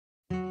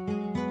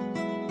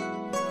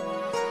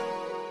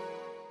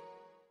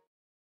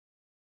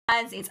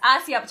guys, it's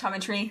RC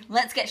Optometry.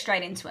 Let's get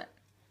straight into it.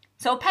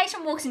 So a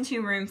patient walks into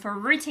your room for a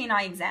routine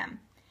eye exam.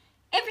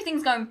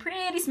 Everything's going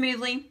pretty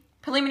smoothly.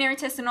 Preliminary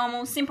tests are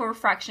normal, simple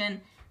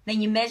refraction.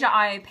 Then you measure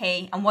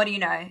IOP and what do you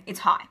know? It's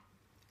high.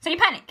 So you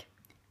panic.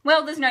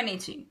 Well, there's no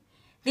need to.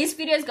 This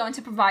video is going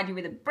to provide you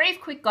with a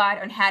brief quick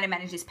guide on how to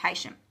manage this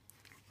patient.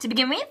 To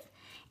begin with,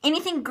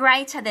 anything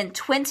greater than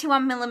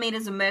 21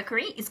 millimeters of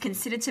mercury is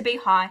considered to be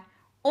high.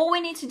 All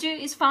we need to do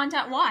is find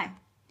out why.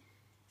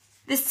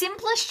 The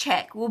simplest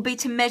check will be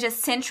to measure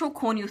central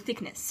corneal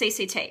thickness,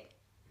 CCT.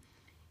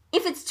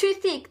 If it's too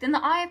thick, then the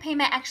IOP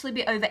may actually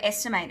be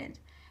overestimated,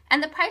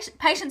 and the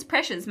patient's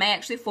pressures may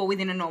actually fall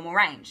within a normal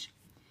range.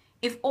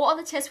 If all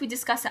other tests we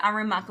discuss are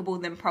unremarkable,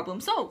 then problem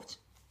solved.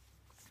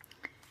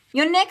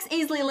 Your next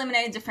easily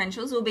eliminated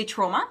differentials will be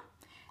trauma.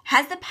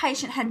 Has the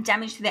patient had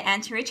damage to the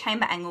anterior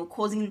chamber angle,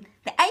 causing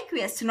the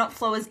aqueous to not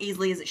flow as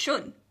easily as it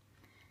should?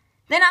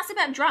 Then ask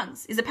about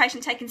drugs. Is the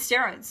patient taking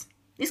steroids?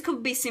 This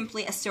could be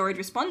simply a steroid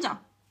responder.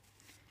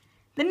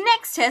 The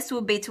next test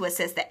will be to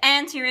assess the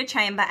anterior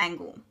chamber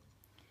angle.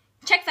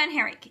 Check Van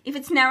Herrick. If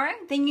it's narrow,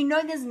 then you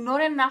know there's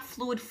not enough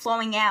fluid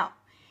flowing out.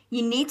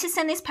 You need to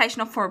send this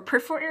patient off for a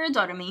peripheral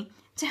iridotomy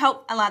to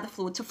help allow the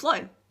fluid to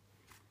flow.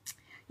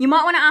 You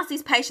might want to ask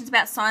these patients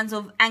about signs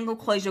of angle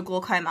closure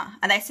glaucoma.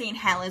 Are they seeing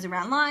halos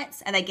around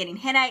lights? Are they getting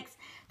headaches?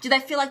 Do they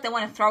feel like they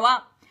want to throw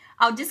up?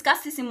 I'll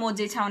discuss this in more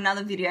detail in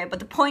another video, but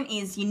the point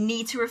is you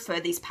need to refer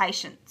these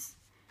patients.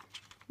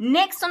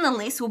 Next on the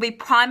list will be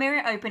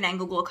primary open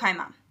angle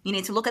glaucoma. You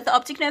need to look at the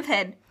optic nerve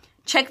head,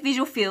 check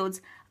visual fields,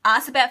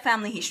 ask about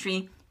family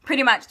history,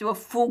 pretty much do a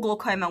full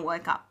glaucoma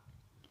workup.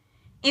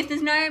 If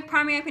there's no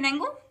primary open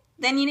angle,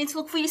 then you need to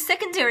look for your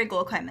secondary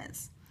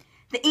glaucomas.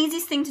 The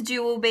easiest thing to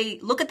do will be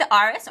look at the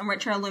iris on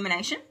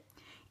retroillumination.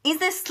 Is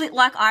there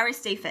slit-like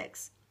iris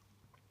defects?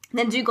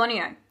 Then do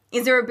gonio.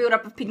 Is there a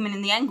build-up of pigment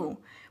in the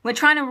angle? We're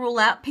trying to rule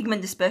out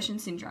pigment dispersion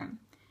syndrome.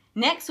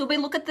 Next, we'll be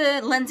look at the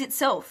lens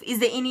itself. Is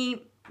there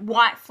any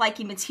white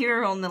flaky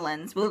material in the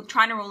lens? We're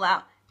trying to rule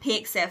out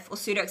PXF or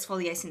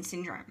pseudoexfoliation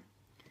syndrome.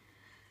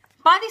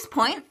 By this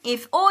point,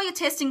 if all your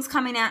testing's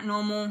coming out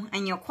normal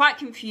and you're quite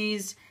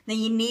confused, then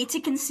you need to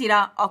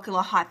consider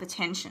ocular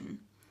hypertension.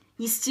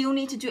 You still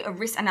need to do a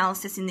risk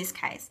analysis in this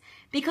case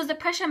because the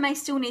pressure may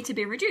still need to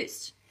be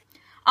reduced.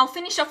 I'll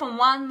finish off on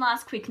one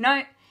last quick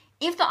note.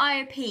 If the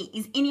IOP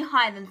is any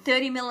higher than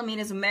 30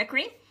 millimeters of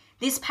mercury,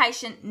 this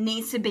patient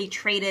needs to be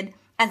treated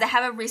as they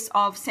have a risk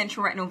of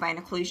central retinal vein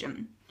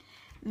occlusion.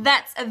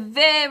 That's a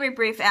very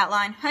brief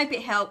outline. Hope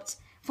it helped.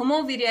 For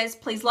more videos,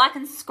 please like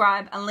and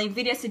subscribe and leave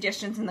video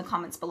suggestions in the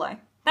comments below.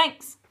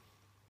 Thanks.